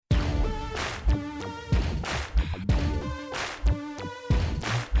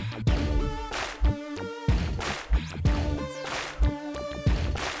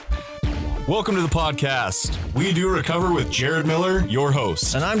Welcome to the podcast. We Do Recover with Jared Miller, your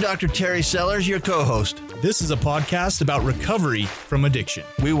host. And I'm Dr. Terry Sellers, your co-host. This is a podcast about recovery from addiction.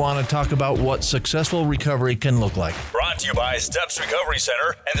 We want to talk about what successful recovery can look like. Brought to you by Steps Recovery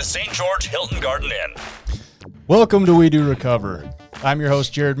Center and the St. George Hilton Garden Inn. Welcome to We Do Recover. I'm your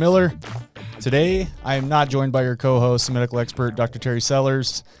host, Jared Miller. Today, I am not joined by your co-host, medical expert, Dr. Terry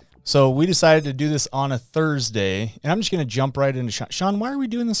Sellers. So we decided to do this on a Thursday, and I'm just going to jump right into Sean. Sean, why are we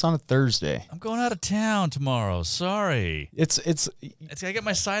doing this on a Thursday? I'm going out of town tomorrow. Sorry. It's I got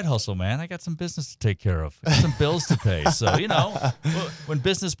my side hustle, man. I got some business to take care of. I got some bills to pay. So, when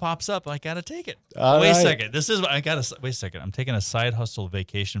business pops up, I got to take it. Wait a second. Wait a second. I'm taking a side hustle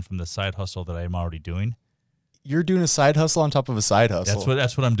vacation from the side hustle that I'm already doing. You're doing a side hustle on top of a side hustle.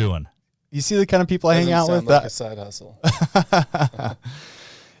 That's what I'm doing. You see the kind of people I hang out with? Like a side hustle.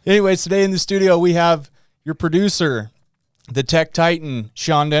 Anyways, today in the studio, we have your producer, the tech titan,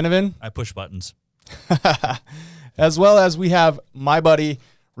 Sean Denovan. I push buttons. As well as we have my buddy,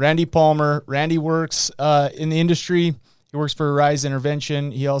 Randy Palmer. Randy works in the industry. He works for Rise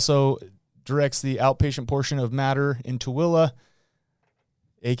Intervention. He also directs the outpatient portion of Matter in Tooele,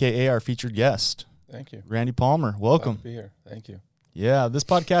 a.k.a. our featured guest. Thank you. Randy Palmer, welcome. Glad to be here. Thank you. Yeah, this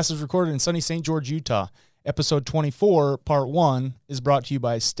podcast is recorded in sunny St. George, Utah. Episode 24, Part 1, is brought to you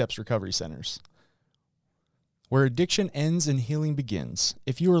by Steps Recovery Centers. Where addiction ends and healing begins.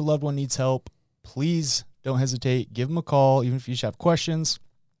 If you or a loved one needs help, please don't hesitate. Give them a call, even if you just have questions.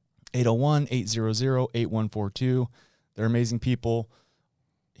 801-800-8142. They're amazing people.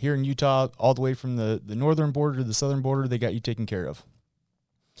 Here in Utah, all the way from the northern border to the southern border, they got you taken care of.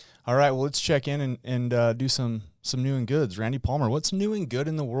 All right, well, let's check in and do some new and goods. Randy Palmer, what's new and good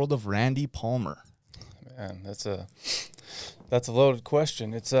in the world of Randy Palmer? Man, that's a loaded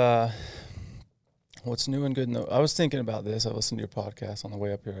question. It's what's new and good. I was thinking about this. I listened to your podcast on the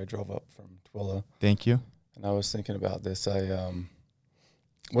way up here. I drove up from Tooele. Thank you. And I was thinking about this.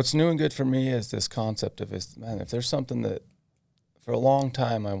 What's new and good for me is this concept of if there's something that for a long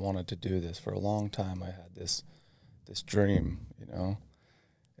time I wanted to do this. For a long time I had this dream,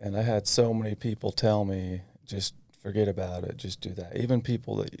 and I had so many people tell me, just forget about it, just do that. Even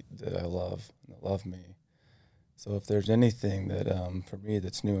people that I love, that love me. So if there's anything that for me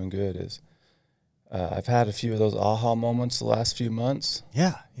that's new and good is I've had a few of those aha moments the last few months.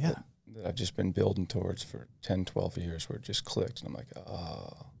 Yeah. That I've just been building towards for 10, 12 years where it just clicked. And I'm like,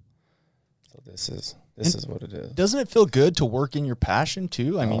 so this is what it is. Doesn't it feel good to work in your passion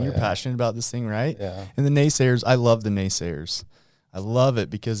too? I mean, you're passionate about this thing, right? Yeah. And the naysayers, I love the naysayers. I love it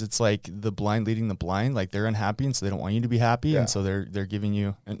because it's like the blind leading the blind. Like they're unhappy, and so they don't want you to be happy, and so they're giving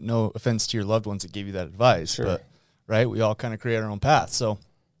you. And no offense to your loved ones that gave you that advice, but right, we all kind of create our own path. So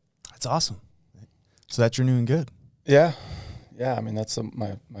that's awesome. So that's your new and good. Yeah. I mean, that's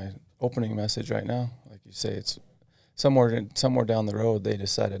my opening message right now. Like you say, it's somewhere down the road they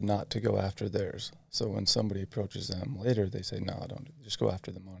decided not to go after theirs. So when somebody approaches them later, they say, "No, don't just go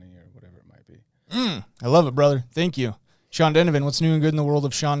after the money or whatever it might be." I love it, brother. Thank you. Sean Denovan, what's new and good in the world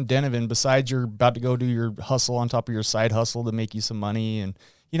of Sean Denovan besides you're about to go do your hustle on top of your side hustle to make you some money? And,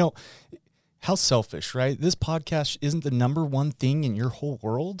 how selfish, right? This podcast isn't the number one thing in your whole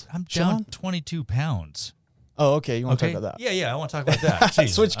world. I'm down 22 pounds. Oh, okay. You want to talk about that? Yeah, I want to talk about that. Jeez.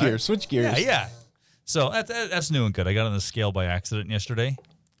 Switch gears. Yeah. So that's new and good. I got on the scale by accident yesterday.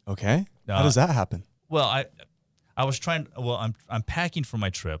 Okay. How does that happen? Well, I was I'm packing for my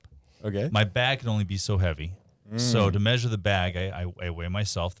trip. Okay. My bag can only be so heavy. So to measure the bag, I weigh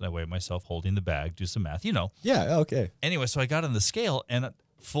myself, then I weigh myself holding the bag, do some math, Yeah, okay. Anyway, so I got on the scale, and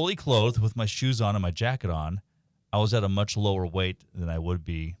fully clothed with my shoes on and my jacket on, I was at a much lower weight than I would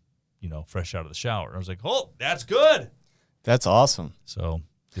be, fresh out of the shower. I was like, oh, that's good. That's awesome. So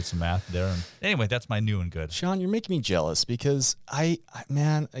did some math there. And anyway, that's my new and good. Sean, you're making me jealous because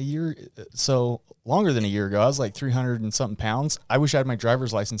longer than a year ago, I was like 300 and something pounds. I wish I had my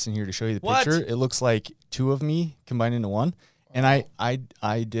driver's license in here to show you the picture. It looks like two of me combined into one. And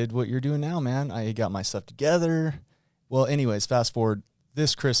I did what you're doing now, man. I got my stuff together. Well, anyways, fast forward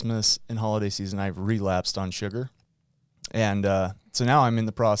this Christmas and holiday season, I've relapsed on sugar. And so now I'm in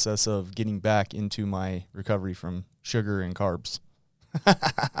the process of getting back into my recovery from sugar and carbs.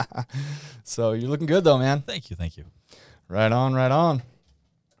 So you're looking good though, man. Thank you. Right on.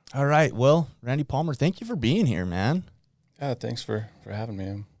 All right. Well, Randy Palmer, thank you for being here, man. Yeah, thanks for having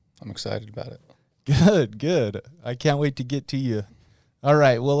me. I'm excited about it. Good. I can't wait to get to you. All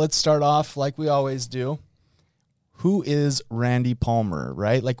right. Well, let's start off like we always do. Who is Randy Palmer,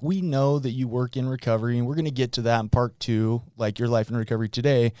 right? Like we know that you work in recovery, and we're going to get to that in part 2, like your life in recovery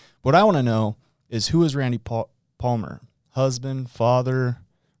today. What I want to know is who is Randy Palmer? Husband, father,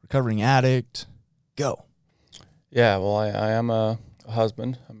 recovering addict. Go. Yeah, well, I am a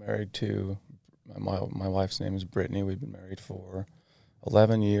husband. I'm married to my wife's name is Brittany. We've been married for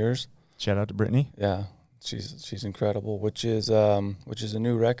 11 years. Shout out to Brittany. Yeah, she's incredible, which is a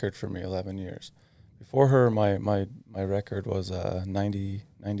new record for me. 11 years. Before her, my record was 90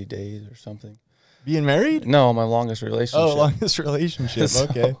 days or something. Being married? No, my longest relationship. Oh, longest relationship.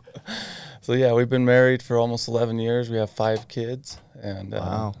 Okay. So yeah, we've been married for almost 11 years. We have 5 kids, and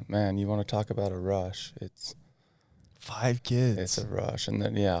wow, man, you want to talk about a rush? It's 5 kids. It's a rush, and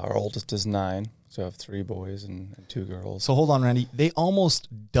then our oldest is 9, so I have 3 boys and 2 girls. So hold on, Randy. They almost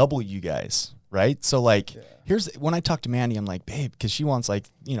double you guys, right? So here's when I talk to Mandy, I'm like, babe, because she wants like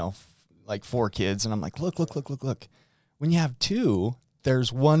 4 kids, and I'm like, look. When you have 2,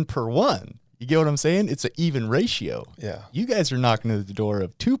 there's 1 per 1. You get what I'm saying? It's an even ratio. Yeah. You guys are knocking at the door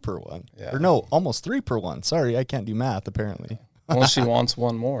of 2 per 1. Yeah. Or no, almost 3 per 1. Sorry, I can't do math apparently. Well, she wants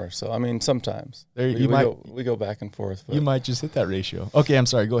 1 more. So, I mean, sometimes we go back and forth. But you might just hit that ratio. Okay, I'm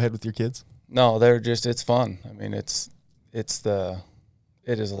sorry. Go ahead with your kids. No, it's fun. I mean, it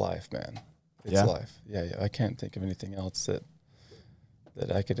is life, man. It's life. Yeah. I can't think of anything else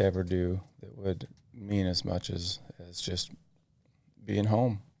that I could ever do that would mean as much as just being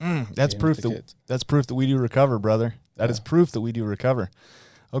home. That's proof that we do recover, brother. That is proof that we do recover.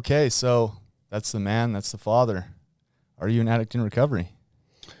 Okay, so that's the man, that's the father. Are you an addict in recovery?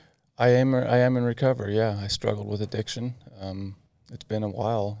 I am in recovery. Yeah, I struggled with addiction. It's been a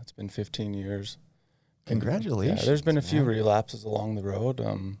while. It's been 15 years. Congratulations. Yeah, there's been a few relapses along the road.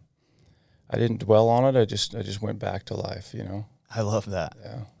 I didn't dwell on it. I just went back to life, I love that.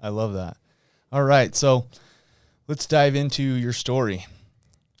 Yeah. I love that. All right, so let's dive into your story.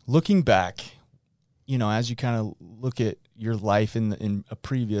 Looking back, as you kind of look at your life in a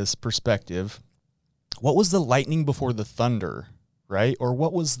previous perspective, what was the lightning before the thunder, right? Or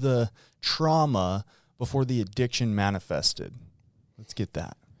what was the trauma before the addiction manifested? Let's get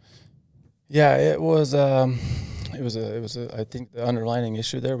that. Yeah, it was I think the underlying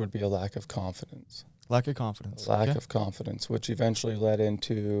issue there would be a lack of confidence. Lack of confidence. Lack of confidence, which eventually led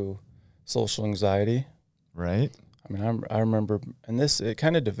into social anxiety. Right. I mean, I remember, and it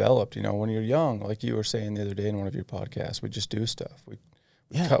kind of developed, when you're young, like you were saying the other day in one of your podcasts, we just do stuff.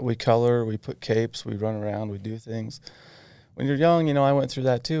 We color, we put capes, we run around, we do things. When you're young, I went through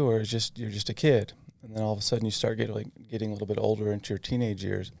that too, where you're just a kid. And then all of a sudden you start getting a little bit older into your teenage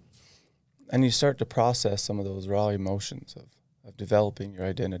years. And you start to process some of those raw emotions of developing your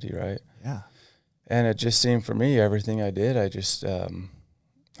identity, right? Yeah. And it just seemed for me, everything I did, I just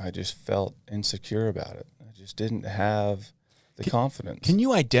felt insecure about it. I just didn't have the confidence. Can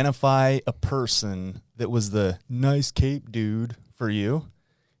you identify a person that was the nice cape dude for you?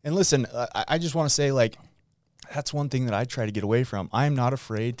 And listen, I just want to say, that's one thing that I try to get away from. I'm not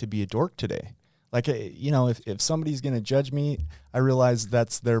afraid to be a dork today. If somebody's going to judge me, I realize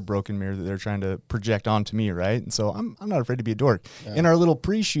that's their broken mirror that they're trying to project onto me, right? And so I'm not afraid to be a dork. Yeah. In our little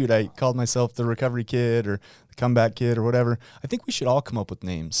pre-shoot, I called myself the recovery kid or the comeback kid or whatever. I think we should all come up with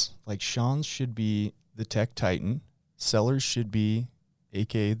names. Like Sean's should be the tech titan. Sellers should be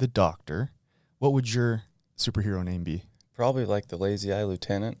AKA the doctor. What would your superhero name be? Probably like the lazy eye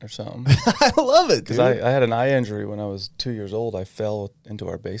lieutenant or something. I love it, because I had an eye injury when I was 2 years old. I fell into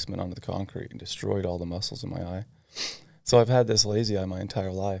our basement onto the concrete and destroyed all the muscles in my eye. So I've had this lazy eye my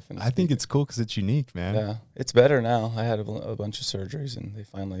entire life. And I think it's cool because it's unique, man. Yeah, it's better now. I had a bunch of surgeries and they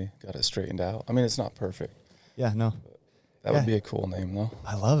finally got it straightened out. I mean, it's not perfect. Yeah, no. That would be a cool name, though.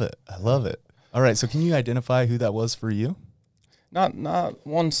 I love it. All right, so can you identify who that was for you? Not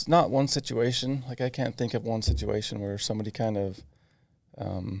one situation. Like I can't think of one situation where somebody kind of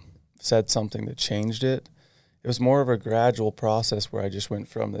said something that changed it. It was more of a gradual process where I just went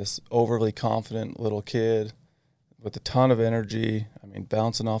from this overly confident little kid with a ton of energy,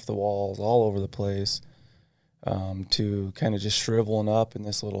 bouncing off the walls all over the place, to kind of just shriveling up in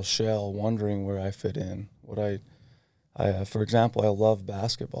this little shell, wondering where I fit in. For example, I love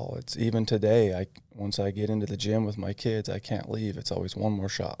basketball. It's even today, once I get into the gym with my kids, I can't leave. It's always one more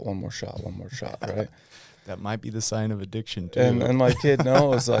shot, right? That might be the sign of addiction, too. And my kid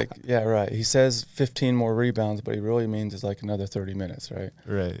knows, yeah, right. He says 15 more rebounds, but he really means it's like another 30 minutes, right?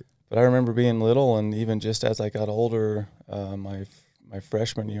 Right. But I remember being little, and even just as I got older, my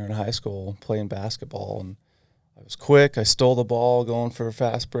freshman year in high school, playing basketball, and I was quick. I stole the ball, going for a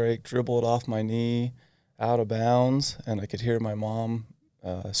fast break, dribble it off my knee, out of bounds, and I could hear my mom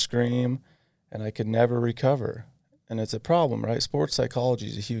scream, and I could never recover. And it's a problem, right? Sports psychology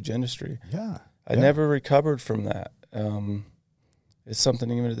is a huge industry. Yeah. I never recovered from that. It's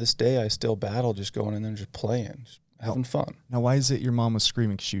something even to this day I still battle, just going in there and just playing, just having fun. Now, why is it your mom was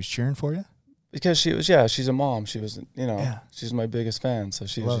screaming? 'Cause she was cheering for you? Because she's a mom. She was, she's my biggest fan. So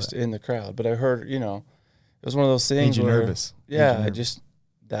she was just in the crowd. But I heard, it was one of those things Made you where, nervous. yeah, I just,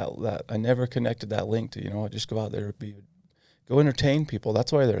 that I never connected that link to, just go out there, go entertain people.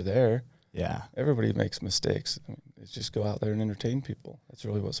 That's why they're there. Yeah. Everybody makes mistakes. It's just go out there and entertain people. That's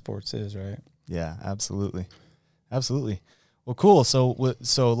really what sports is, right? Yeah, absolutely. Absolutely. Well, cool. So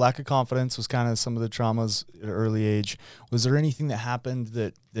lack of confidence was kind of some of the traumas at an early age. Was there anything that happened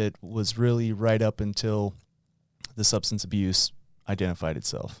that was really right up until the substance abuse identified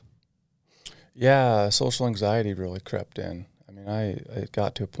itself? Yeah, social anxiety really crept in. I mean, it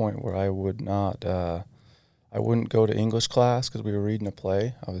got to a point where I wouldn't go to English class because we were reading a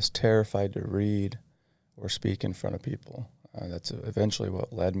play. I was terrified to read or speak in front of people. That's eventually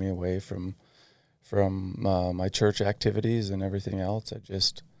what led me away from my church activities and everything else.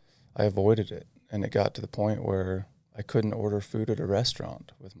 I avoided it. And it got to the point where I couldn't order food at a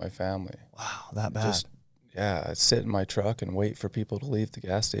restaurant with my family. Wow, that bad. I'd sit in my truck and wait for people to leave the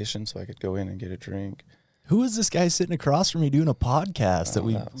gas station so I could go in and get a drink. Who is this guy sitting across from me doing a podcast that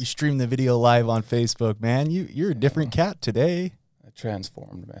we stream the video live on Facebook, man? You're a different cat today. I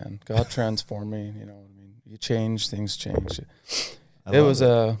transformed, man. God transformed me. You know what I mean? You change, things change.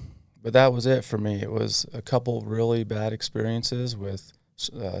 But that was it for me. It was a couple really bad experiences with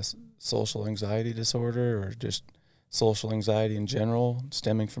social anxiety disorder, or just social anxiety in general,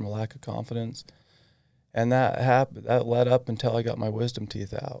 stemming from a lack of confidence. And that led up until I got my wisdom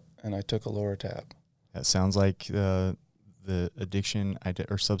teeth out and I took a Loratab. That sounds like the addiction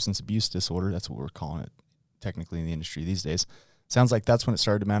or substance abuse disorder. That's what we're calling it technically in the industry these days. Sounds like that's when it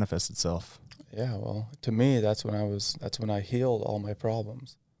started to manifest itself. Yeah, well, to me, that's when I healed all my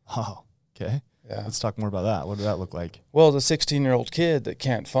problems. Oh, okay. Yeah. Let's talk more about that. What did that look like? Well, as a 16-year-old kid that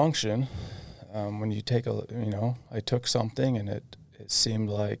can't function, when you take I took something and it seemed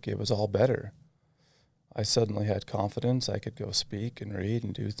like it was all better. I suddenly had confidence. I could go speak and read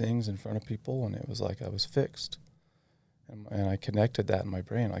and do things in front of people, and it was like I was fixed. And I connected that in my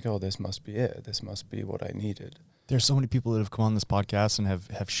brain, like, oh, this must be it. This must be what I needed. There's so many people that have come on this podcast and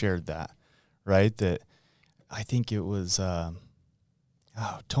have shared that, right? That I think it was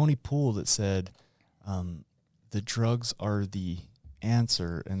Tony Poole that said the drugs are the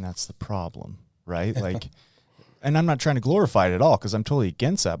answer and that's the problem, right? Like, and I'm not trying to glorify it at all because I'm totally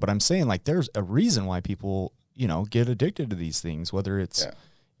against that, but I'm saying like there's a reason why people, get addicted to these things, whether it's,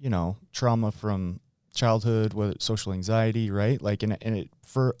 trauma from childhood, whether it's social anxiety, right? Like, and it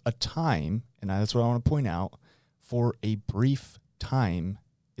for a time, and that's what I want to point out, for a brief time,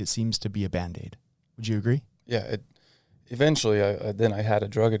 it seems to be a Band-Aid. Would you agree? Yeah. Eventually, then I had a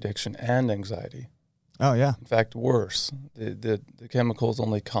drug addiction and anxiety. Oh, yeah. In fact, worse. The chemicals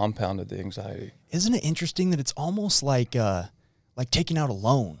only compounded the anxiety. Isn't it interesting that it's almost like taking out a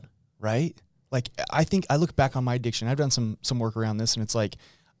loan, right? Like, I think I look back on my addiction. I've done some work around this, and it's like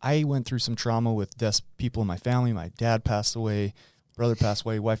I went through some trauma with people in my family. My dad passed away, brother passed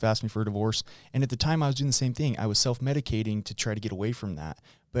away, wife asked me for a divorce. And at the time, I was doing the same thing. I was self-medicating to try to get away from that.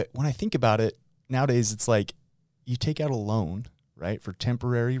 But when I think about it, nowadays, it's like you take out a loan, right, for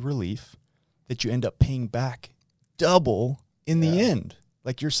temporary relief that you end up paying back double in the end.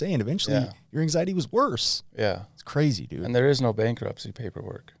 Like you're saying, eventually your anxiety was worse. Yeah. It's crazy, dude. And there is no bankruptcy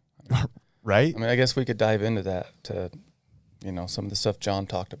paperwork. Right? I mean, I guess we could dive into that to, some of the stuff John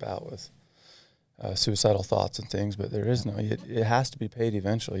talked about with suicidal thoughts and things, but there is no, it has to be paid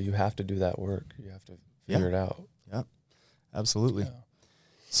eventually. You have to do that work. You have to figure it out. Yeah, absolutely. Yeah.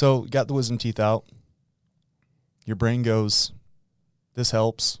 So got the wisdom teeth out. Your brain goes, this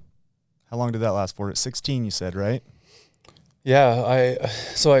helps. How long did that last for? At 16, you said, right? Yeah,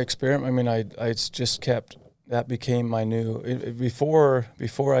 I experiment. I mean, I just kept, that became my new, before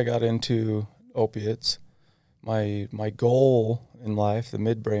I got into opiates, my goal in life, the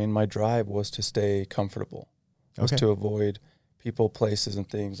midbrain, my drive was to stay comfortable, was to avoid people, places, and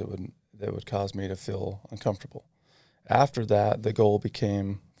things that would cause me to feel uncomfortable. After that, the goal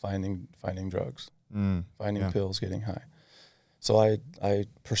became finding drugs, finding pills, getting high. So I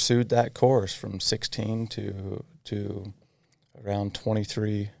pursued that course from 16 to around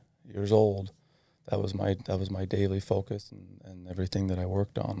 23 years old. That was my daily focus, and everything that I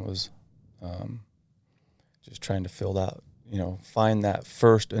worked on was just trying to fill that, find that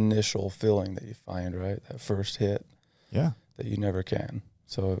first initial feeling that you find, right? That first hit. Yeah. That you never can.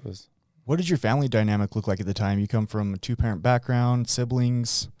 So it was. What did your family dynamic look like at the time? You come from a 2-parent background,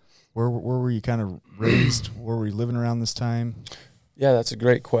 siblings. Where were you kind of raised? Where were you living around this time? Yeah, that's a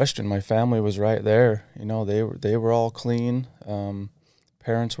great question. My family was right there. They were all clean.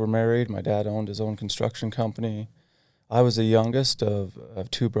 Parents were married. My dad owned his own construction company. I was the youngest of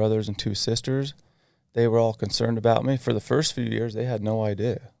 2 brothers and 2 sisters. They were all concerned about me. For the first few years, they had no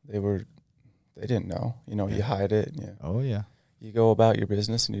idea. They didn't know. You know, you hide it. And you go about your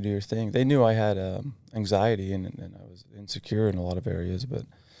business and you do your thing. They knew I had anxiety and I was insecure in a lot of areas. But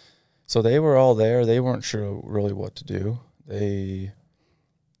so they were all there. They weren't sure really what to do. They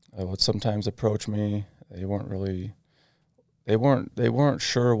would sometimes approach me. They weren't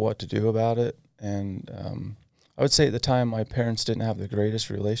sure what to do about it. And I would say at the time my parents didn't have the greatest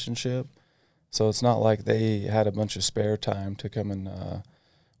relationship. So it's not like they had a bunch of spare time to come and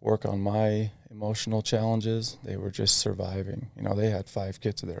work on my emotional challenges. They were just surviving. You know, they had 5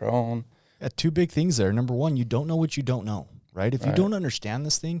 kids of their own. Yeah, 2 big things there. Number one, you don't know what you don't know, right? If you don't understand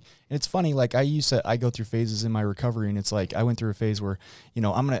this thing, and it's funny, like I go through phases in my recovery, and it's like I went through a phase where, you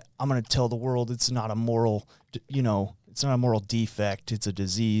know, I'm gonna tell the world it's not a moral, you know, it's not a moral defect, it's a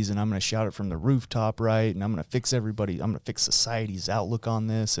disease, and I'm gonna shout it from the rooftop, right? And I'm gonna fix society's outlook on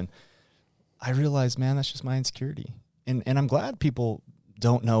this. And I realized, man, that's just my insecurity. And I'm glad people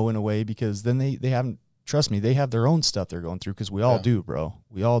don't know in a way, because then they haven't, trust me, they have their own stuff they're going through, because we all do, bro.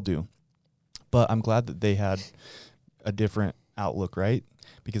 We all do. But I'm glad that they had a different outlook, right?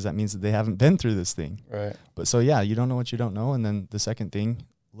 Because that means that they haven't been through this thing. Right. But so, yeah, you don't know what you don't know. And then the second thing,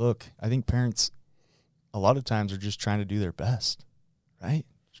 look, I think parents a lot of times are just trying to do their best, right?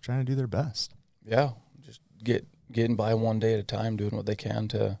 Just trying to do their best. Yeah. Just getting by one day at a time, doing what they can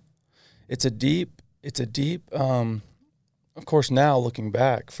to, it's a deep, of course, now looking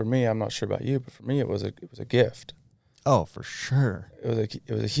back, for me, I'm not sure about you, but for me, it was a gift. Oh, for sure. It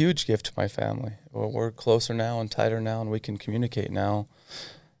was a huge gift to my family. We're closer now and tighter now, and we can communicate now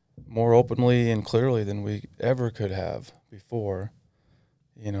more openly and clearly than we ever could have before.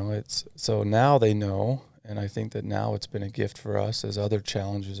 You know, so now they know, and I think that now it's been a gift for us as other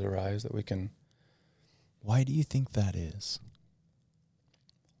challenges arise that we can. Why do you think that is?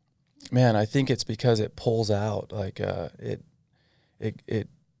 Man, I think it's because it pulls out, like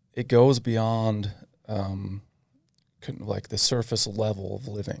it goes beyond like the surface level of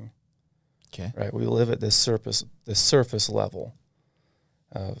living. Okay. Right. We live at this surface level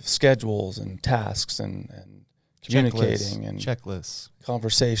of schedules and tasks and communicating and checklists,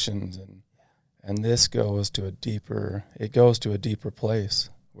 conversations, and this goes to a deeper place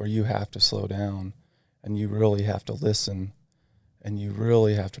where you have to slow down and you really have to listen. And you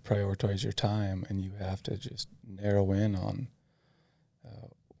really have to prioritize your time, and you have to just narrow in on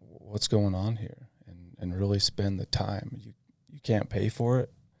what's going on here, and really spend the time. You can't pay for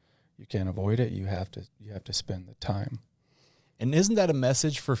it, you can't avoid it. You have to spend the time. And isn't that a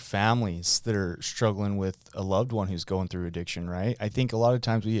message for families that are struggling with a loved one who's going through addiction? Right. I think a lot of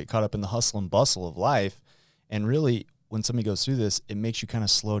times we get caught up in the hustle and bustle of life, and really, when somebody goes through this, it makes you kind of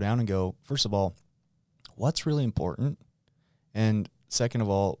slow down and go, first of all, what's really important? And second of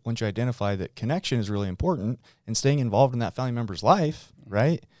all, once you identify that connection is really important and staying involved in that family member's life,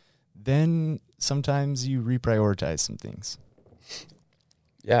 right, then sometimes you reprioritize some things.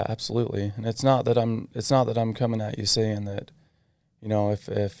 Yeah, absolutely. And it's not that I'm coming at you saying that, you know,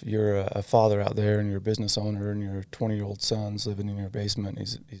 if you're a father out there and you're a business owner and your 20-year-old son's living in your basement,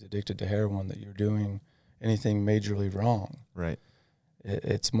 he's addicted to heroin, that you're doing anything majorly wrong. Right.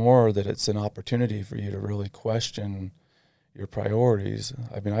 It's more that it's an opportunity for you to really question your priorities.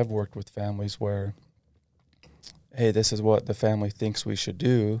 I mean, I've worked with families where, hey, this is what the family thinks we should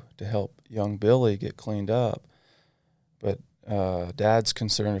do to help young Billy get cleaned up. But Dad's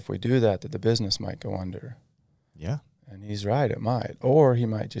concerned if we do that the business might go under. Yeah. And he's right, it might. Or he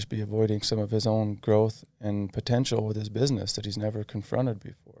might just be avoiding some of his own growth and potential with his business that he's never confronted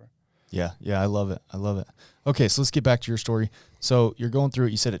before. Yeah, I love it. Okay, so let's get back to your story. So you're going through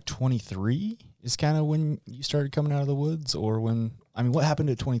it, you said at 23 is kind of when you started coming out of the woods, or what happened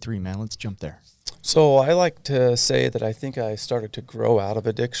at 23, man? Let's jump there. So I like to say that I think I started to grow out of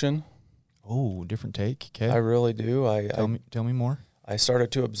addiction. Oh, different take. Okay. I really do. Tell me more. I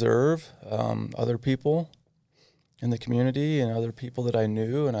started to observe other people in the community and other people that I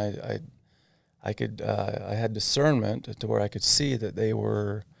knew, and I had discernment to where I could see that they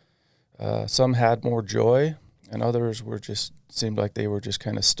were, some had more joy, and others seemed like they were just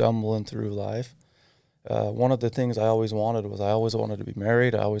kind of stumbling through life. One of the things I always wanted to be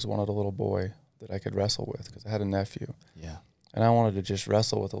married. I always wanted a little boy that I could wrestle with, because I had a nephew. Yeah. And I wanted to just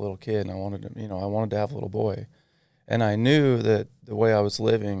wrestle with a little kid, and I wanted to have a little boy. And I knew that the way I was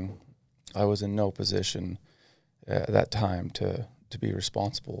living, I was in no position at that time to be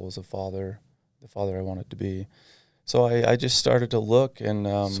responsible as a father, the father I wanted to be. So I just started to look, and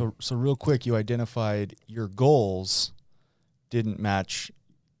so real quick, you identified your goals didn't match,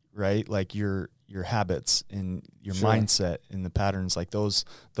 right? Like your your habits and your Sure. mindset and the patterns, like those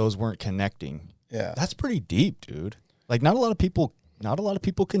weren't connecting. Yeah. That's pretty deep, dude. Like not a lot of people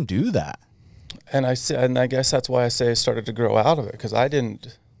can do that. And I guess that's why I say I started to grow out of it, because I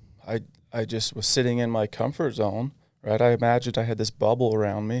just was sitting in my comfort zone, right? I imagined I had this bubble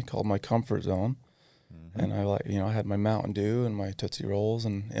around me called my comfort zone. And I had my Mountain Dew and my Tootsie Rolls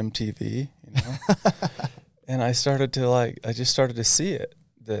and MTV, and I started to see it,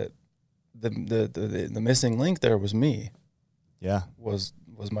 that the missing link there was me. Yeah. Was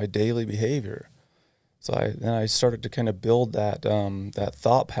my daily behavior. So I started to kind of build that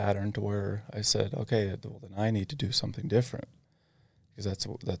thought pattern to where I said, okay, well, then I need to do something different, because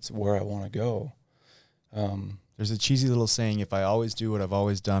that's where I want to go. There's a cheesy little saying, if I always do what I've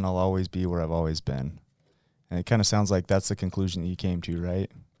always done, I'll always be where I've always been. And it kind of sounds like that's the conclusion that you came to,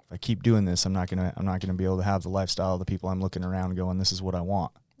 right? If I keep doing this, I'm not gonna be able to have the lifestyle of the people I'm looking around going, this is what I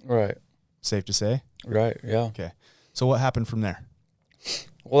want. Right. Safe to say? Right. Yeah. Okay. So what happened from there?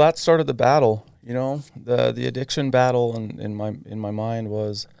 Well, that started the battle. The addiction battle in my mind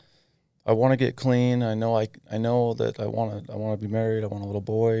was, I want to get clean. I know that I want to be married. I want a little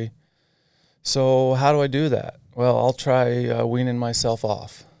boy. So how do I do that? Well, I'll try weaning myself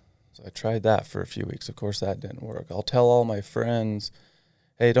off. So I tried that for a few weeks. Of course, that didn't work. I'll tell all my friends,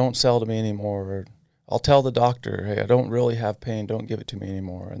 hey, don't sell to me anymore. Or I'll tell the doctor, hey, I don't really have pain. Don't give it to me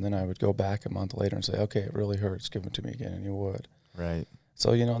anymore. And then I would go back a month later and say, okay, it really hurts. Give it to me again. And you would. Right.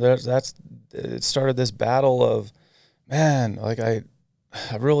 So, it started this battle of, man, like I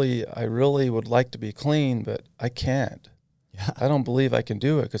really would like to be clean, but I can't. Yeah. I don't believe I can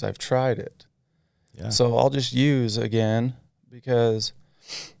do it because I've tried it. Yeah. So I'll just use again because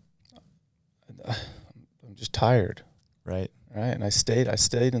I'm just tired. Right. Right. And I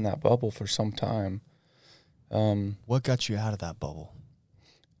stayed in that bubble for some time. What got you out of that bubble?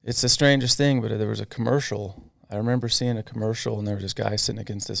 It's the strangest thing, but there was a commercial. I remember seeing a commercial, and there was this guy sitting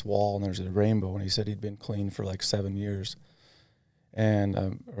against this wall, and there's a rainbow, and he said he'd been clean for like 7 years, and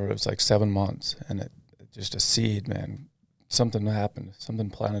or it was like 7 months, and it just a seed, man. Something happened, something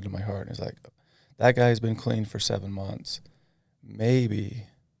planted in my heart, and it's like, that guy's been clean for 7 months. Maybe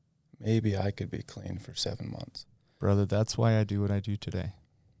I could be clean for 7 months. Brother, that's why I do what I do today.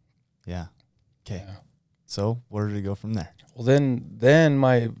 Yeah. Okay. Yeah. So where did it go from there? Well, then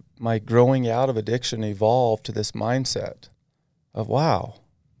my growing out of addiction evolved to this mindset of, wow,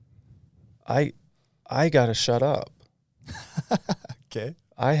 I got to shut up. Okay.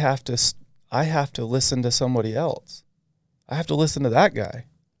 I have to listen to somebody else. I have to listen to that guy.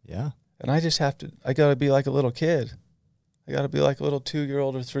 Yeah. And I got to be like a little kid. I got to be like a little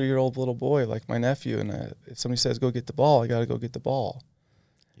 2-year-old or 3-year-old little boy, like my nephew. And if somebody says, go get the ball, I got to go get the ball.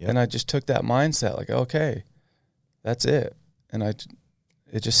 Yep. And I just took that mindset, like, okay, that's it. And it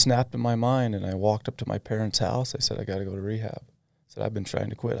just snapped in my mind, and I walked up to my parents' house. I said, I got to go to rehab. I said, I've been trying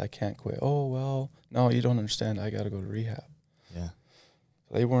to quit. I can't quit. Oh, well, no, you don't understand. I got to go to rehab. Yeah.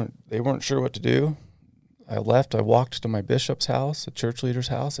 They weren't sure what to do. I left. I walked to my bishop's house, a church leader's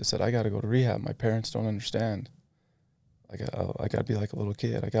house. I said, I got to go to rehab. My parents don't understand. I got to be like a little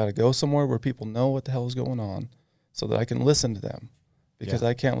kid. I got to go somewhere where people know what the hell is going on so that I can listen to them, because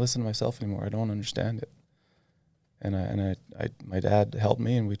I can't listen to myself anymore. I don't understand it. And my dad helped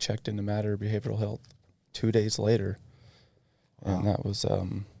me, and we checked into Matter Behavioral Health 2 days later. Wow. And that was,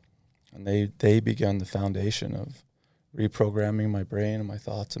 and they began the foundation of reprogramming my brain and my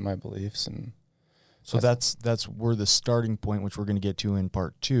thoughts and my beliefs. And so that's where the starting point, which we're going to get to in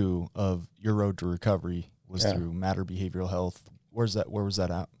part 2 of your road to recovery, was through Matter Behavioral Health. Where was that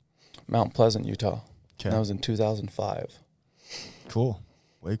at? Mount Pleasant, Utah. Okay. That was in 2005. Cool.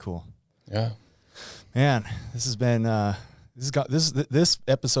 Way cool. Yeah. Man, this has been this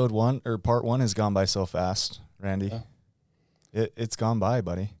episode 1 or part 1 has gone by so fast, Randy. Yeah. It's gone by,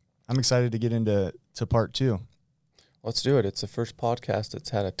 buddy. I'm excited to get into part 2. Let's do it. It's the first podcast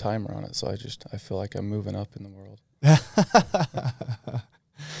that's had a timer on it, so I feel like I'm moving up in the world.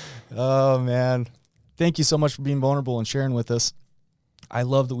 Oh man. Thank you so much for being vulnerable and sharing with us. I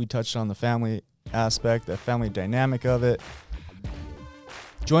love that we touched on the family aspect, the family dynamic of it.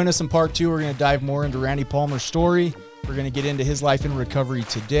 Join us in part 2. We're going to dive more into Randy Palmer's story. We're going to get into his life in recovery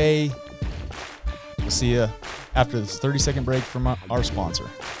today. We'll see you after this 30-second break from our sponsor.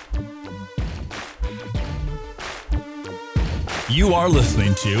 You are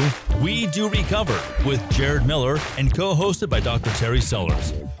listening to We Do Recover with Jared Miller and co-hosted by Dr. Terry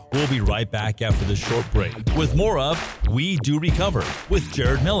Sellers. We'll be right back after this short break with more of We Do Recover with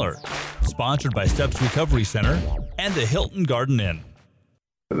Jared Miller, sponsored by Steps Recovery Center and the Hilton Garden Inn.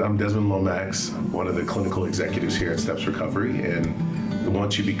 I'm Desmond Lomax, one of the clinical executives here at Steps Recovery, and the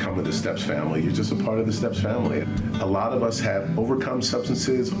once you become with the Steps family, you're just a part of the Steps family. A lot of us have overcome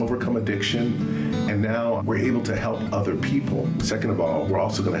substances, overcome addiction, and now we're able to help other people. Second of all, we're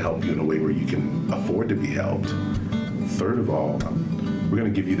also going to help you in a way where you can afford to be helped. Third of all, we're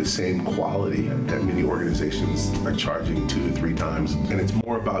going to give you the same quality that many organizations are charging 2 to 3 times. And it's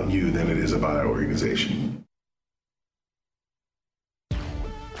more about you than it is about our organization.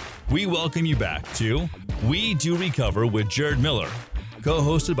 We welcome you back to We Do Recover with Jared Miller,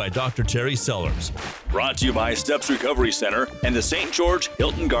 co-hosted by Dr. Terry Sellers. Brought to you by Steps Recovery Center and the St. George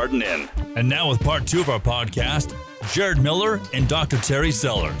Hilton Garden Inn. And now with part 2 of our podcast, Jared Miller and Dr. Terry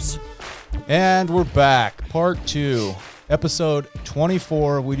Sellers. And we're back. Part 2. Episode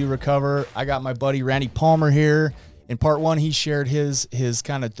 24, We Do Recover. I got my buddy Randy Palmer here. In part 1, he shared his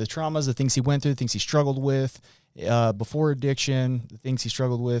kind of the traumas, the things he went through, the things he struggled with before addiction, the things he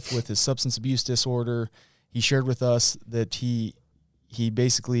struggled with his substance abuse disorder. He shared with us that he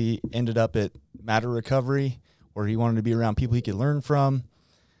basically ended up at Matter Recovery, where he wanted to be around people he could learn from.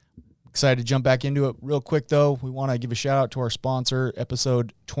 Excited to jump back into it real quick, though. We want to give a shout-out to our sponsor.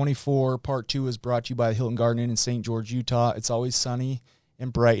 Episode 24, Part 2, is brought to you by the Hilton Garden Inn in St. George, Utah. It's always sunny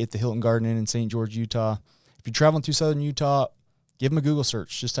and bright at the Hilton Garden Inn in St. George, Utah. If you're traveling through southern Utah, give them a Google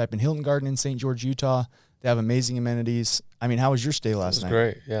search. Just type in Hilton Garden Inn, St. George, Utah. They have amazing amenities. I mean, how was your stay last night? It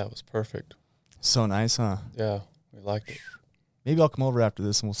was great. Yeah, it was perfect. So nice, huh? Yeah, we liked it. Maybe I'll come over after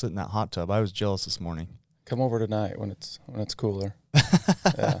this and we'll sit in that hot tub. I was jealous this morning. Come over tonight when it's cooler.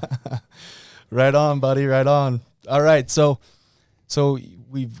 Yeah. Right on, buddy. Right on. All right. So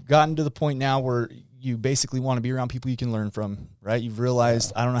we've gotten to the point now where you basically want to be around people you can learn from, right? You've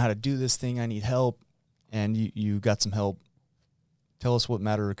realized, I don't know how to do this thing. I need help. And you got some help. Tell us what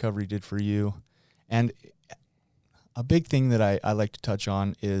Matter Recovery did for you. And a big thing that I like to touch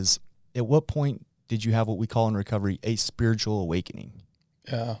on is, at what point did you have what we call in recovery a spiritual awakening?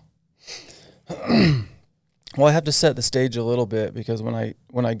 Yeah. Well, I have to set the stage a little bit, because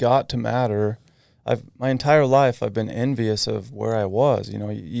when I got to Matter, my entire life I've been envious of where I was. You know,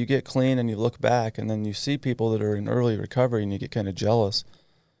 you get clean and you look back, and then you see people that are in early recovery, and you get kind of jealous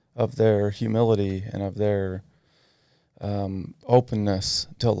of their humility and of their openness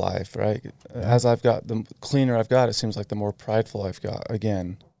to life, right? As I've got, the cleaner I've got, it seems like the more prideful I've got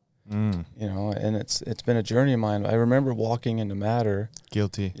again. You know, and it's been a journey of mine. I remember walking into Matter.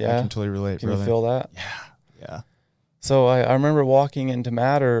 Guilty. Yeah. I can totally relate, Can brother. you feel that? Yeah. So I remember walking into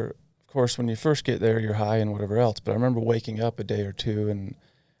Matter. Of course, when you first get there, you're high and whatever else. But I remember waking up a day or two, and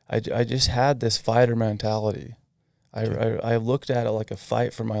I just had this fighter mentality. I looked at it like a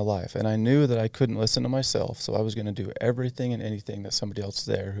fight for my life, and I knew that I couldn't listen to myself, so I was going to do everything and anything that somebody else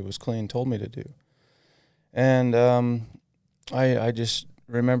there who was clean told me to do. And I just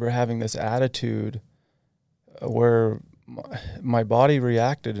remember having this attitude where my body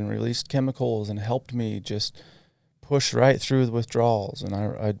reacted and released chemicals and helped me just push right through the withdrawals. And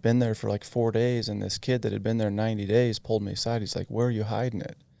I'd been there for like 4 days, and this kid that had been there 90 days pulled me aside. He's like, "Where are you hiding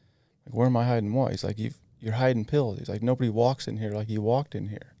it?" Like, "Where am I hiding what?" He's like, "You're hiding pills." He's like, "Nobody walks in here like you walked in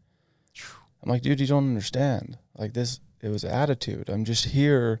here." I'm like, "Dude, you don't understand. Like this, it was attitude. I'm just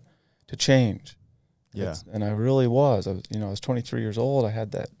here to change." Yeah. And I really was. I was 23 years old. I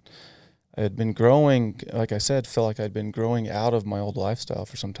had been growing, like I said, felt like I'd been growing out of my old lifestyle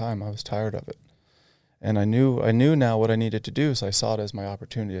for some time. I was tired of it. And I knew now what I needed to do, so I saw it as my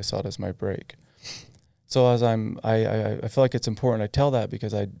opportunity. I saw it as my break. So as I feel like it's important I tell that,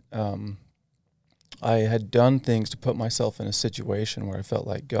 because I had done things to put myself in a situation where I felt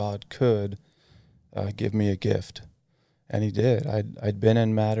like God could give me a gift. And he did. I'd been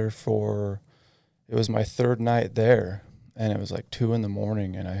in Matter it was my 3rd night there, and it was like 2 a.m,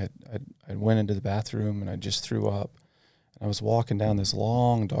 and I went into the bathroom and I just threw up. And I was walking down this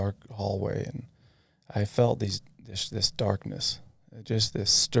long, dark hallway, and I felt this darkness, just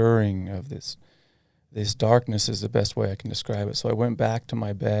this stirring of this darkness is the best way I can describe it. So I went back to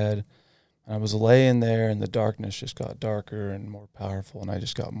my bed, and I was laying there, and the darkness just got darker and more powerful, and I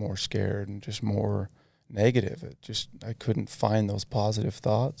just got more scared and just more negative. I couldn't find those positive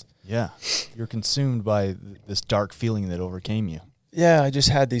thoughts. Yeah. You're consumed by this dark feeling that overcame you. Yeah, I just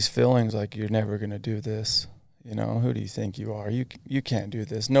had these feelings like, you're never going to do this. You know, who do you think you are? You can't do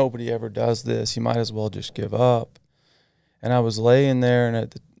this. Nobody ever does this. You might as well just give up. And I was laying there,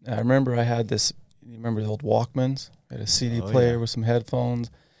 and I remember I had this, you remember the old Walkmans? I had a CD player with some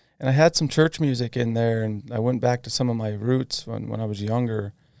headphones. And I had some church music in there, and I went back to some of my roots when I was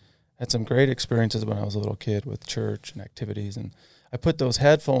younger. I had some great experiences when I was a little kid with church and activities. And I put those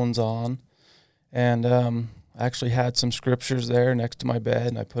headphones on, and I actually had some scriptures there next to my bed,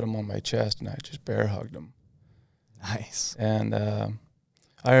 and I put them on my chest, and I just bear hugged them. Nice. And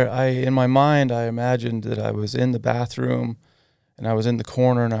I in my mind, I imagined that I was in the bathroom and I was in the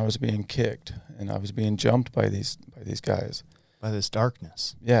corner and I was being kicked and I was being jumped by these guys. By this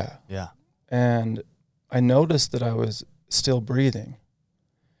darkness. Yeah. Yeah. And I noticed that I was still breathing.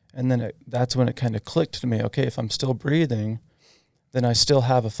 And then that's when it kind of clicked to me, okay, if I'm still breathing, then I still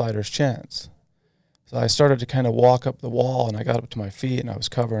have a fighter's chance. So I started to kind of walk up the wall, and I got up to my feet, and I was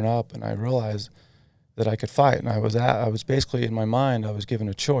covering up, and I realized that I could fight. And I was basically, in my mind, I was given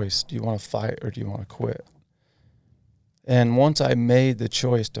a choice. Do you want to fight or do you want to quit? And once I made the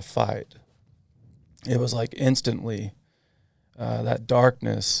choice to fight, it was like instantly that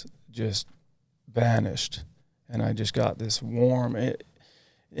darkness just vanished, and I just got this warm.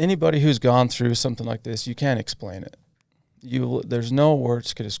 Anybody who's gone through something like this, you can't explain it. There's no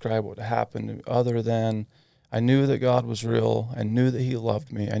words to describe what happened other than I knew that God was real. I knew that he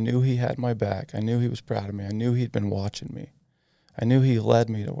loved me. I knew he had my back. I knew he was proud of me. I knew he'd been watching me. I knew he led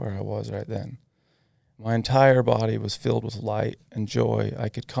me to where I was right then. My entire body was filled with light and joy. I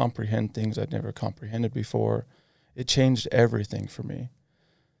could comprehend things I'd never comprehended before. It changed everything for me.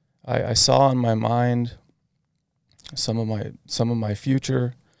 I saw in my mind some of my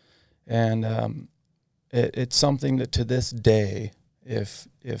future, and it's something that to this day, if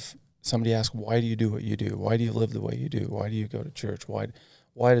somebody asks, why do you do what you do? Why do you live the way you do? Why do you go to church?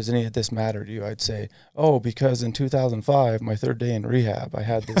 Why does any of this matter to you? I'd say, because in 2005, my third day in rehab, I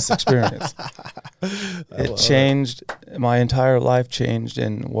had this experience. It changed, my entire life changed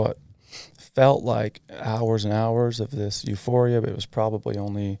in what felt like hours and hours of this euphoria, but it was probably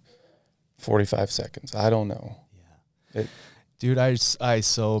only 45 seconds. I don't know. Yeah. Dude,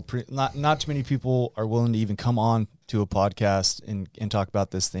 not too many people are willing to even come on to a podcast and talk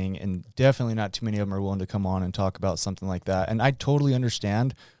about this thing, and definitely not too many of them are willing to come on and talk about something like that. And I totally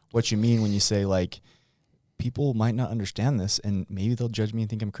understand what you mean when you say, like, people might not understand this and maybe they'll judge me and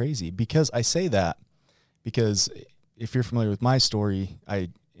think I'm crazy. Because I say that because if you're familiar with my story,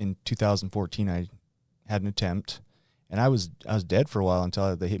 in 2014 I had an attempt, and I was dead for a while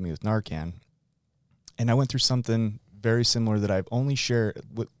until they hit me with Narcan. And I went through something very similar that I've only shared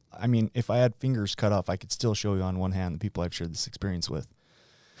with. I mean, if I had fingers cut off, I could still show you on one hand the people I've shared this experience with.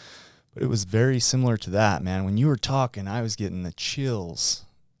 But it was very similar to that, man. When you were talking, I was getting the chills.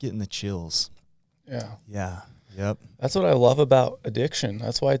 Yeah. Yeah. Yep. That's what I love about addiction.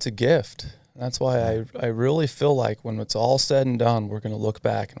 That's why it's a gift. That's why I really feel like when it's all said and done, we're going to look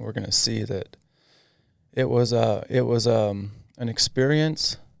back and we're going to see that it was an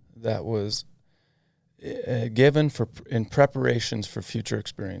experience that was given in preparations for future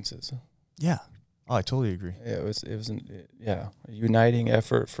experiences. Yeah. Oh, I totally agree. It was a uniting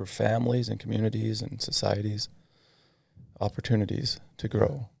effort for families and communities and societies, opportunities to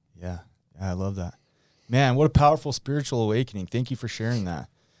grow. Yeah. I love that. Man, what a powerful spiritual awakening. Thank you for sharing that.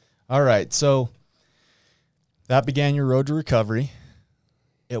 All right. So that began your road to recovery.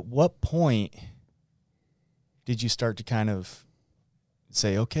 At what point did you start to kind of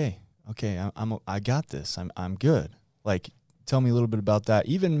say, okay, I got this. I'm good. Like, tell me a little bit about that.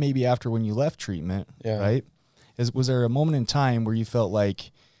 Even maybe after when you left treatment, right? Was there a moment in time where you felt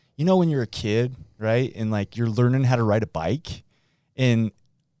like, when you're a kid, right? And like you're learning how to ride a bike and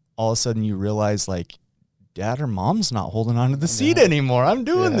all of a sudden you realize like dad or mom's not holding onto the seat anymore. I'm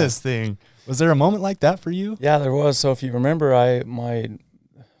doing this thing. Was there a moment like that for you? Yeah, there was. So if you remember, I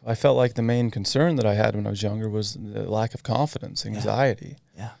felt like the main concern that I had when I was younger was the lack of confidence, anxiety.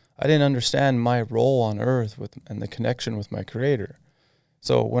 Yeah. I didn't understand my role on earth and the connection with my creator.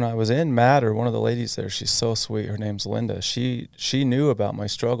 So when I was in Matter, one of the ladies there, she's so sweet. Her name's Linda. She knew about my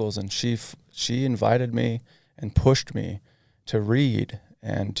struggles, and she invited me and pushed me to read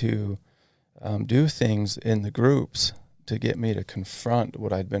and to do things in the groups to get me to confront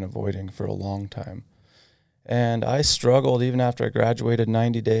what I'd been avoiding for a long time. And I struggled even after I graduated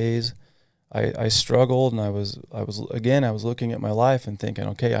 90 days. I struggled, and I was looking at my life and thinking,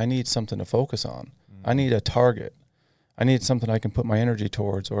 okay, I need something to focus on. Mm-hmm. I need a target. I need something I can put my energy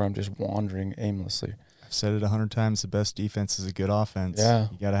towards, or I'm just wandering aimlessly. I've said it 100 times. The best defense is a good offense. Yeah.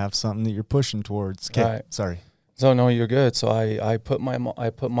 You got to have something that you're pushing towards. Okay. Right. Sorry. So no, you're good. So I put my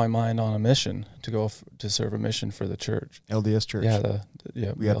mind on a mission to go to serve a mission for the church. LDS Church.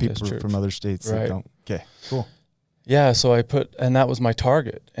 Yeah, we got people from other states that don't. Okay, cool. Yeah, so and that was my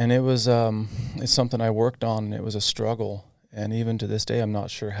target, and it was it's something I worked on, and it was a struggle, and even to this day, I'm not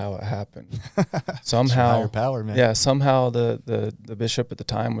sure how it happened. Somehow, higher power, man. Yeah, somehow the bishop at the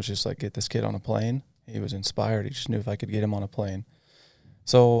time was just like, get this kid on a plane. He was inspired. He just knew if I could get him on a plane.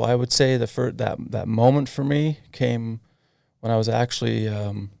 So I would say that moment for me came when I was actually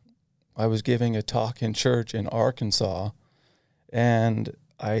I was giving a talk in church in Arkansas, and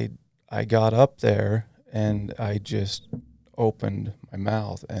I got up there and I just opened my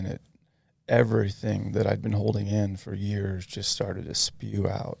mouth, and everything that I'd been holding in for years just started to spew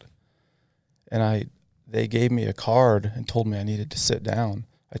out. And they gave me a card and told me I needed to sit down.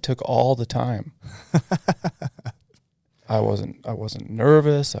 I took all the time. I wasn't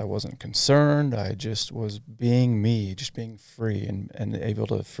nervous. I wasn't concerned. I just was being me, just being free and able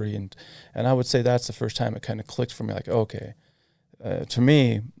to free. And I would say that's the first time it kind of clicked for me. Like, okay, to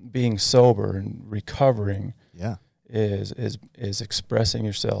me, being sober and recovering is expressing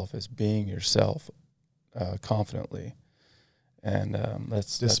yourself, is being yourself confidently. And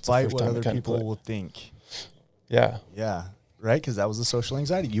that's despite that's the first what time other it kind of people clicked. will think. Yeah. Yeah. Right, because that was the social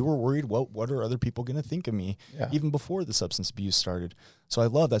anxiety. You were worried, what are other people going to think of me, even before the substance abuse started. So I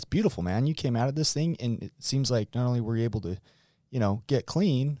love, that's beautiful, man. You came out of this thing, and it seems like not only were you able to, get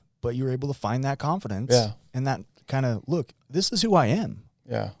clean, but you were able to find that confidence and that kind of, look, this is who I am.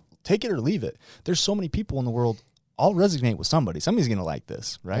 Yeah. Take it or leave it. There's so many people in the world. I'll resonate with somebody. Somebody's going to like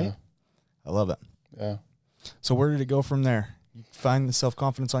this, right? Yeah. I love it. Yeah. So where did it go from there? You find the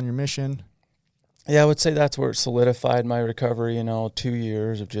self-confidence on your mission. Yeah, I would say that's where it solidified my recovery, 2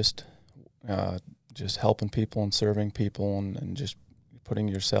 years of just helping people and serving people and just putting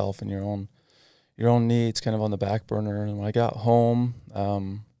yourself and your own needs kind of on the back burner. And when I got home,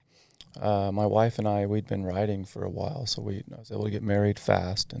 my wife and I, we'd been riding for a while, so I was able to get married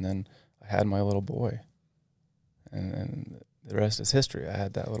fast, and then I had my little boy. And the rest is history. I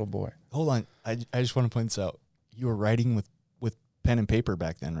had that little boy. Hold on. I just want to point this out. You were writing with pen and paper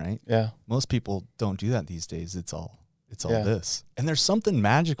back then, right? Yeah. Most people don't do that these days. It's all this. And there's something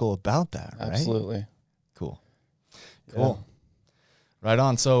magical about that, right? Absolutely. Cool. Yeah. Right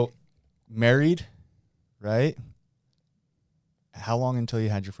on. So married, right? How long until you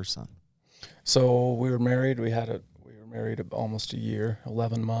had your first son? So we were married. We were married almost a year,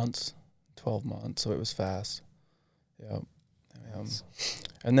 11 months, 12 months. So it was fast. Yeah.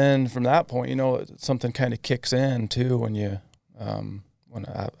 And then from that point, something kind of kicks in too when you,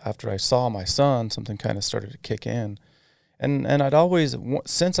 after I saw my son, something kind of started to kick in. And I'd always,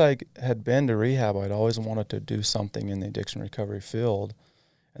 since I had been to rehab, I'd always wanted to do something in the addiction recovery field.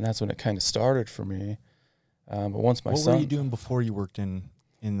 And that's when it kind of started for me. But once my son... What were you doing before you worked in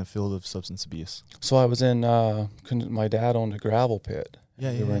the field of substance abuse? So I was in, my dad owned a gravel pit.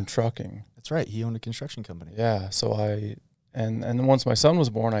 We were in trucking. That's right. He owned a construction company. Yeah. So and then once my son was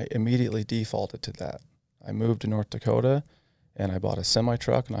born, I immediately defaulted to that. I moved to North Dakota, and I bought a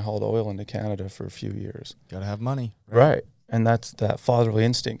semi-truck, and I hauled oil into Canada for a few years. Got to have money. Right. And that fatherly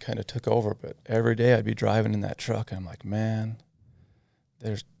instinct kind of took over. But every day I'd be driving in that truck, and I'm like, man,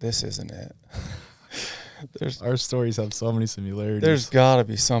 this isn't it. Our stories have so many similarities. There's got to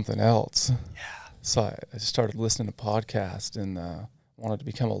be something else. Yeah. So I just started listening to podcasts and wanted to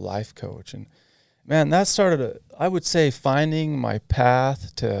become a life coach. And, man, that started, I would say finding my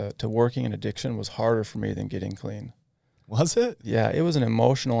path to working in addiction was harder for me than getting clean. Was it? Yeah, it was an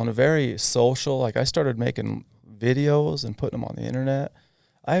emotional and a very social. Like, I started making videos and putting them on the internet.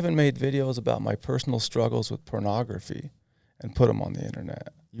 I haven't made videos about my personal struggles with pornography and put them on the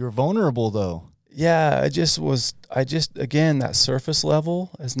internet. You were vulnerable, though. Yeah, again, that surface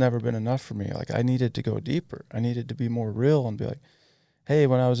level has never been enough for me. Like, I needed to go deeper. I needed to be more real and be like, hey,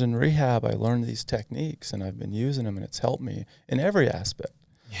 when I was in rehab, I learned these techniques and I've been using them, and it's helped me in every aspect.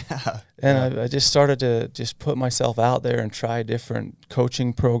 Yeah. And I just started to just put myself out there and try different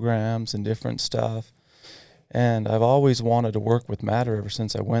coaching programs and different stuff. And I've always wanted to work with Matter ever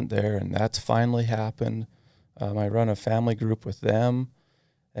since I went there, and that's finally happened. I run a family group with them.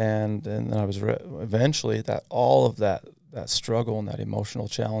 And then I was eventually that all of that struggle and that emotional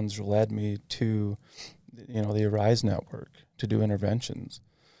challenge led me to, the Arise Network to do interventions.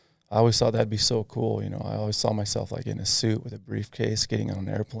 I always thought that'd be so cool. I always saw myself like in a suit with a briefcase, getting on an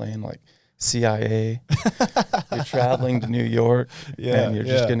airplane, like CIA. You're traveling to New York, and you're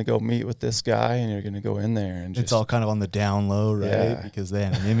just going to go meet with this guy, and you're going to go in there, and it's all kind of on the down low, right? Yeah. Because the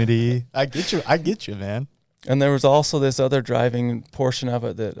anonymity. I get you, man. And there was also this other driving portion of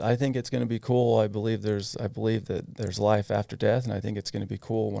it that I think it's going to be cool. I believe that there's life after death, and I think it's going to be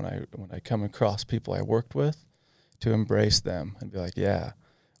cool when I come across people I worked with to embrace them and be like, yeah,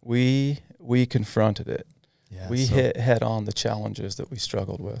 we confronted it. Yeah, we hit head on the challenges that we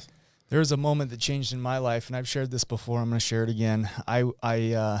struggled with. There was a moment that changed in my life, and I've shared this before. I'm going to share it again.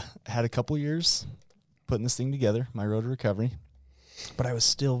 I had a couple years putting this thing together, my road to recovery. But I was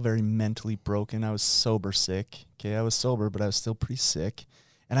still very mentally broken. I was sober sick. Okay, I was sober, but I was still pretty sick.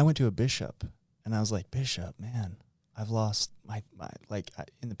 And I went to a bishop, and I was like, Bishop, man, I've lost my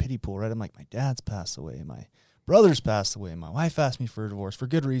in the pity pool, right? I'm like, my dad's passed away. My Brothers passed away. My wife asked me for a divorce for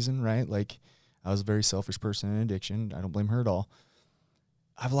good reason, right? Like, I was a very selfish person in addiction. I don't blame her at all.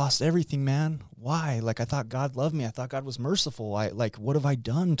 I've lost everything, man. Why? Like, I thought God loved me. I thought God was merciful. What have I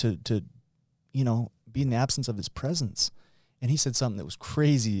done to be in the absence of his presence? And he said something that was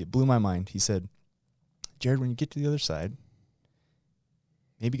crazy. It blew my mind. He said, Jared, when you get to the other side,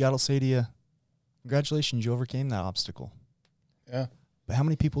 maybe God will say to you, congratulations, you overcame that obstacle. Yeah. But how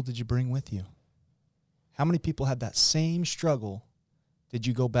many people did you bring with you? How many people had that same struggle? Did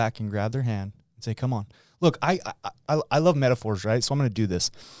you go back and grab their hand and say, come on? Look, I love metaphors, right? So I'm going to do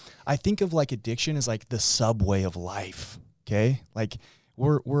this. I think of like addiction as like the subway of life, okay? Like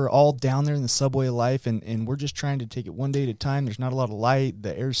we're all down there in the subway of life, and we're just trying to take it one day at a time. There's not a lot of light.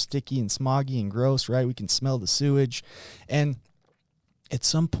 The air's sticky and smoggy and gross, right? We can smell the sewage. And at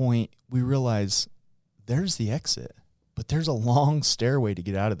some point, we realize there's the exit, but there's a long stairway to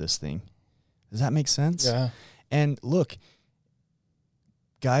get out of this thing. Does that make sense? Yeah. And look,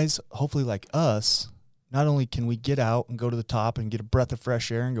 guys, hopefully like us, not only can we get out and go to the top and get a breath of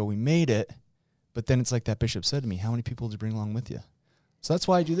fresh air and go, we made it, but then it's like that bishop said to me, how many people did you bring along with you? So that's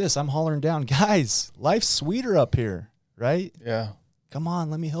why I do this. I'm hollering down, guys, life's sweeter up here, right? Yeah. Come on,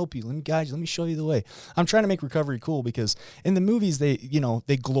 let me help you. Let me guide you. Let me show you the way. I'm trying to make recovery cool because in the movies, they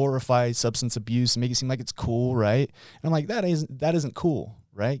glorify substance abuse and make it seem like it's cool, right? And I'm like, that isn't cool,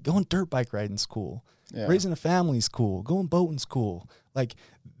 right? Going dirt bike riding's cool. Yeah. Raising a family's cool. Going boating's cool. Like,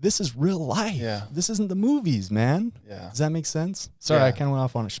 this is real life. Yeah. This isn't the movies, man. Yeah. Does that make sense? Sorry, Yeah. I kind of went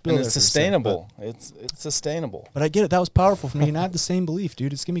off on a spiel. And it's there for a sustainable. second, It's sustainable. but I get it. That was powerful for me. And I have the same belief,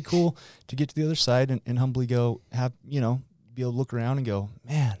 dude. It's going to be cool to get to the other side and humbly go, be able to look around and go,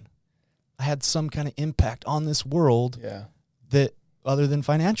 man, I had some kind of impact on this world Yeah. that other than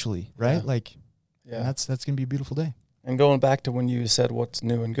financially, right? Yeah. Like, Yeah. that's going to be a beautiful day. And going back to when you said what's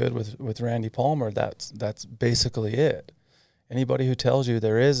new and good with Randy Palmer, that's basically it. Anybody who tells you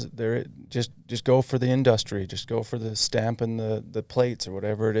just go for the industry, just go for the stamp and the plates or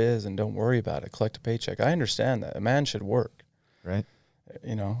whatever it is, and don't worry about it. Collect a paycheck. I understand that. A man should work. Right.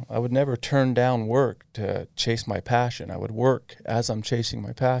 I would never turn down work to chase my passion. I would work as I'm chasing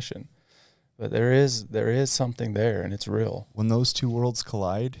my passion. But there is something there, and it's real. When those two worlds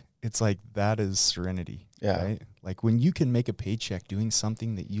collide, it's like that is serenity. Yeah. Right? Like when you can make a paycheck doing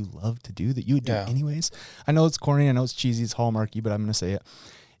something that you love to do, that you would do Yeah. anyways. I know it's corny, I know it's cheesy, it's hallmarky, but I'm going to say it.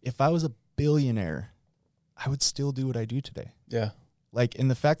 If I was a billionaire, I would still do what I do today. Yeah. Like, in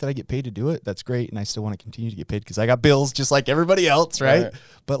the fact that I get paid to do it, that's great, and I still want to continue to get paid because I got bills just like everybody else, right?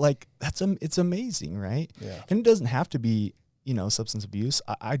 But like, it's amazing, right? Yeah. And it doesn't have to be, substance abuse.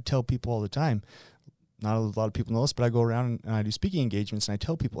 I tell people all the time, not a lot of people know this, but I go around and I do speaking engagements, and I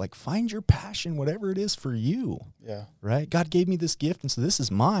tell people, like, find your passion, whatever it is for you, Yeah. right? God gave me this gift, and so this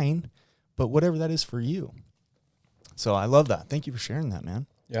is mine, but whatever that is for you. So I love that. Thank you for sharing that, man.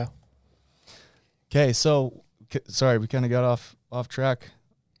 Yeah. Okay, so sorry, we kind of got off track.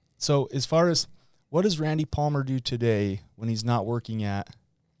 So as far as what does Randy Palmer do today when he's not working at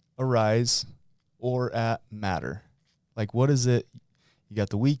Arise or at Matter? Like, what is it? You got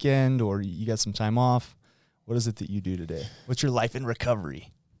the weekend or you got some time off. What is it that you do today? What's your life in recovery?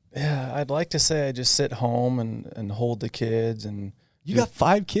 Yeah, I'd like to say I just sit home and hold the kids and You got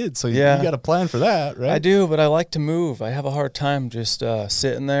 5 kids, so Yeah. you got a plan for that, right? I do, but I like to move. I have a hard time just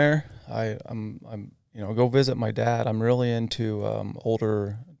sitting there. I'm go visit my dad. I'm really into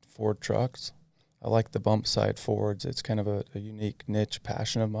older Ford trucks. I like the bump side Fords. It's kind of a unique niche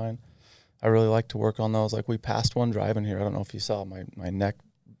passion of mine. I really like to work on those. Like, we passed one driving here. I don't know if you saw my neck.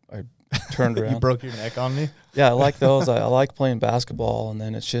 I turned around. You broke your neck on me? Yeah, I like those. I like playing basketball, and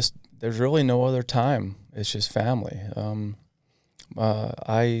then it's just there's really no other time. It's just family.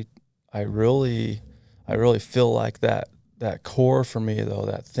 I really feel like that core for me, though,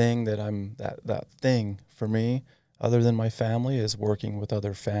 that thing that thing for me, other than my family, is working with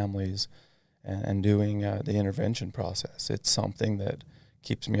other families and doing the intervention process. It's something that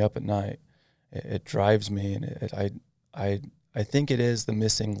keeps me up at night. It drives me, and I think it is the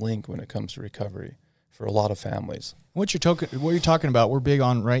missing link when it comes to recovery for a lot of families. What you're talking about, we're big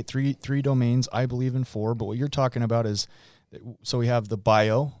on, right? Three domains. I believe in 4, but what you're talking about is, so we have the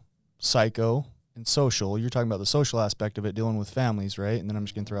bio, psycho, and social. You're talking about the social aspect of it, dealing with families, right? And then I'm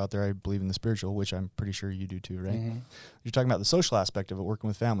just going to throw out there, I believe in the spiritual, which I'm pretty sure you do too, right? Mm-hmm. You're talking about the social aspect of it, working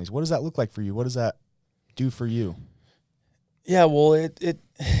with families. What does that look like for you? What does that do for you? Yeah, well, it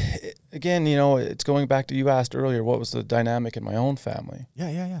again, it's going back to, you asked earlier, what was the dynamic in my own family?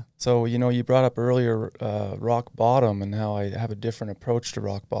 Yeah. So, you brought up earlier rock bottom, and how I have a different approach to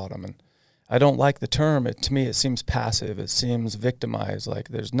rock bottom. And I don't like the term. To me, it seems passive. It seems victimized. Like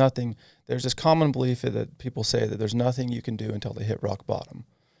there's nothing. There's this common belief that people say that there's nothing you can do until they hit rock bottom,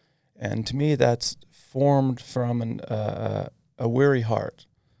 and to me, that's formed from a weary heart.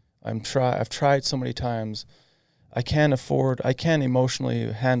 I've tried so many times. I can't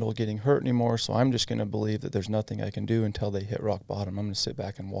emotionally handle getting hurt anymore, so I'm just going to believe that there's nothing I can do until they hit rock bottom. I'm going to sit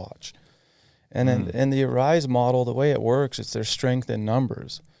back and watch. And in the Arise model, the way it works, it's there's strength in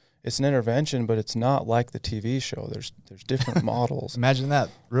numbers. It's an intervention, but it's not like the TV show. There's different models. Imagine that.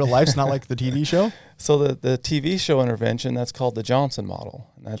 Real life's not like the TV show? So the TV show intervention, that's called the Johnson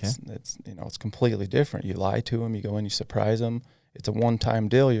model. And it's completely different. You lie to them, you go in, you surprise them. It's a one-time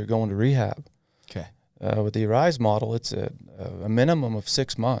deal. You're going to rehab. Okay. With the Arise model, it's a minimum of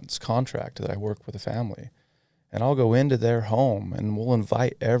 6 months contract that I work with a family. And I'll go into their home and we'll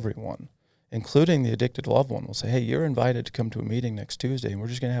invite everyone, including the addicted loved one. We'll say, hey, you're invited to come to a meeting next Tuesday, and we're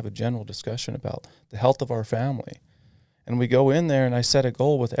just going to have a general discussion about the health of our family. And we go in there, and I set a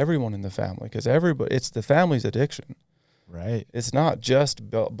goal with everyone in the family, because it's the family's addiction. Right. It's not just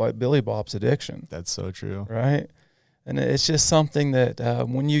Billy Bob's addiction. That's so true. Right. And it's just something that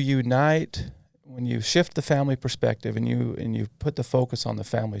when you unite, when you shift the family perspective and you put the focus on the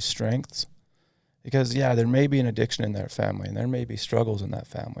family's strengths, because, there may be an addiction in that family, and there may be struggles in that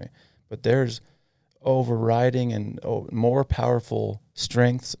family, but there's overriding and more powerful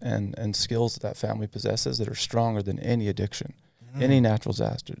strengths and skills that family possesses that are stronger than any addiction, any natural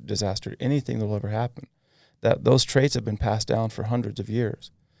disaster, anything that will ever happen. That those traits have been passed down for hundreds of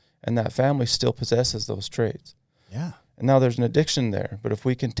years, and that family still possesses those traits. Yeah. And now there's an addiction there, but if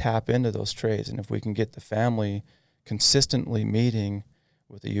we can tap into those traits, and if we can get the family consistently meeting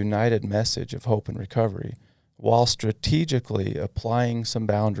with a united message of hope and recovery, while strategically applying some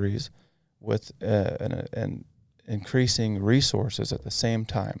boundaries with and increasing resources at the same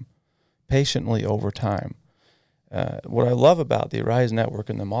time, patiently over time. What I love about the Arise Network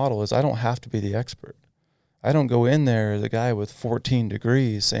and the model is I don't have to be the expert. I don't go in there as a guy with 14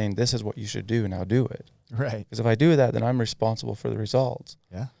 degrees saying, this is what you should do, now do it. Right. Because if I do that, then I'm responsible for the results.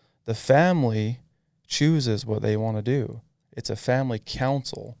 Yeah. The family chooses what they want to do. It's a family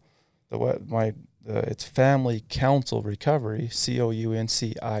council. It's Family Council Recovery,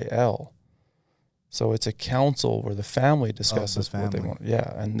 COUNCIL. So it's a council where the family discusses what they want.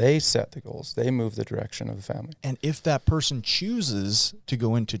 Yeah, and they set the goals. They move the direction of the family. And if that person chooses to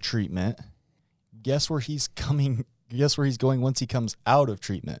go into treatment, guess where he's going once he comes out of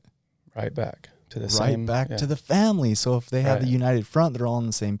treatment? Right back to the to the family. So if they have the united front, they're all on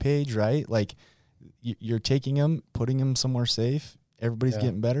the same page, right? Like you're taking them, putting them somewhere safe. Everybody's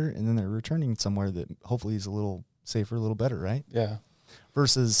getting better, and then they're returning somewhere that hopefully is a little safer, a little better, right? Yeah.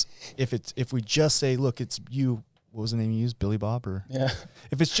 Versus if we just say, look, it's you. What was the name you used? Billy Bob?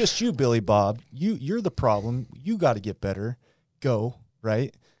 If it's just you, Billy Bob, you're the problem. You got to get better. Go,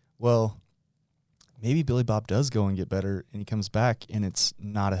 right? Well, maybe Billy Bob does go and get better, and he comes back, and it's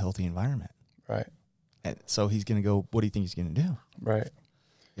not a healthy environment. Right. And so he's going to go, what do you think he's going to do? Right.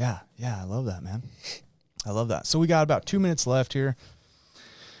 Yeah. I love that, man. I love that. So we got about 2 minutes left here.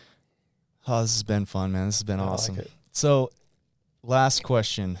 Oh, this has been fun, man. This has been awesome. Like it. So last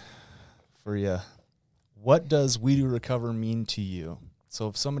question for you. What does We Do Recover mean to you? So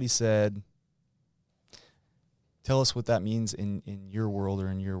if somebody said, tell us what that means in your world or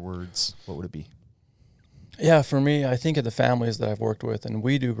in your words, what would it be? Yeah, for me, I think of the families that I've worked with, and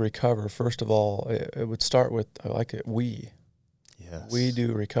We Do Recover, first of all, it would start with, I like it, we. Yes. We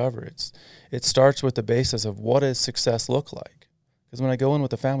do recover. It starts with the basis of what does success look like? Because when I go in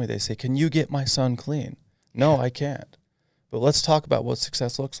with the family, they say, can you get my son clean? No, I can't. But let's talk about what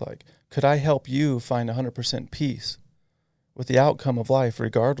success looks like. Could I help you find 100% peace with the outcome of life,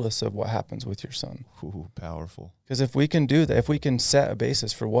 regardless of what happens with your son? Ooh, powerful. Because if we can do that, if we can set a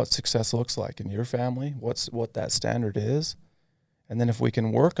basis for what success looks like in your family, what that standard is, and then if we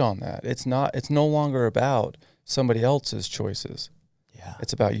can work on that, it's no longer about somebody else's choices. Yeah.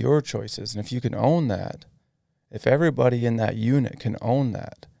 It's about your choices. And if you can own that, if everybody in that unit can own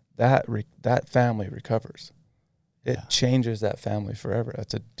that family recovers. It changes that family forever.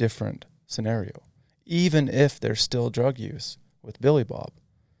 That's a different scenario. Even if there's still drug use with Billy Bob,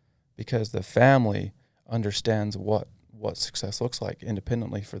 because the family understands what success looks like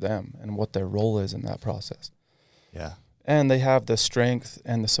independently for them and what their role is in that process. Yeah. And they have the strength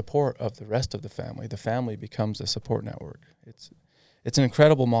and the support of the rest of the family. The family becomes a support network. It's an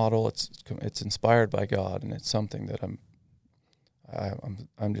incredible model. It's inspired by God, and it's something that I'm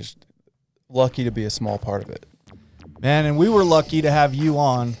just lucky to be a small part of it. Man, and we were lucky to have you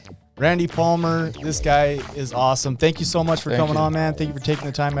on Randy Palmer, this guy is awesome. Thank you so much for coming on, man. Thank you for taking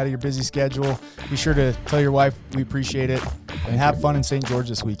the time out of your busy schedule. Be sure to tell your wife we appreciate it. And have fun in St. George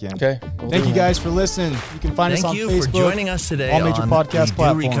this weekend. Okay. Thank you guys for listening. You can find us on Facebook. Thank you for joining us today all major podcast We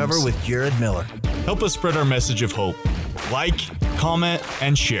platforms. Do Recover with Jared Miller. Help us spread our message of hope. Like, comment,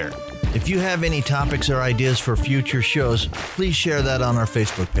 and share. If you have any topics or ideas for future shows, please share that on our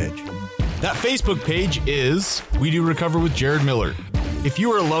Facebook page. That Facebook page is We Do Recover with Jared Miller. If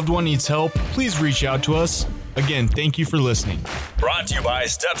you or a loved one needs help, please reach out to us. Again, thank you for listening. Brought to you by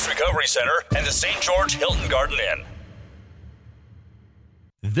Steps Recovery Center and the St. George Hilton Garden Inn.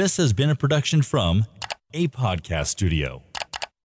 This has been a production from A Podcast Studio.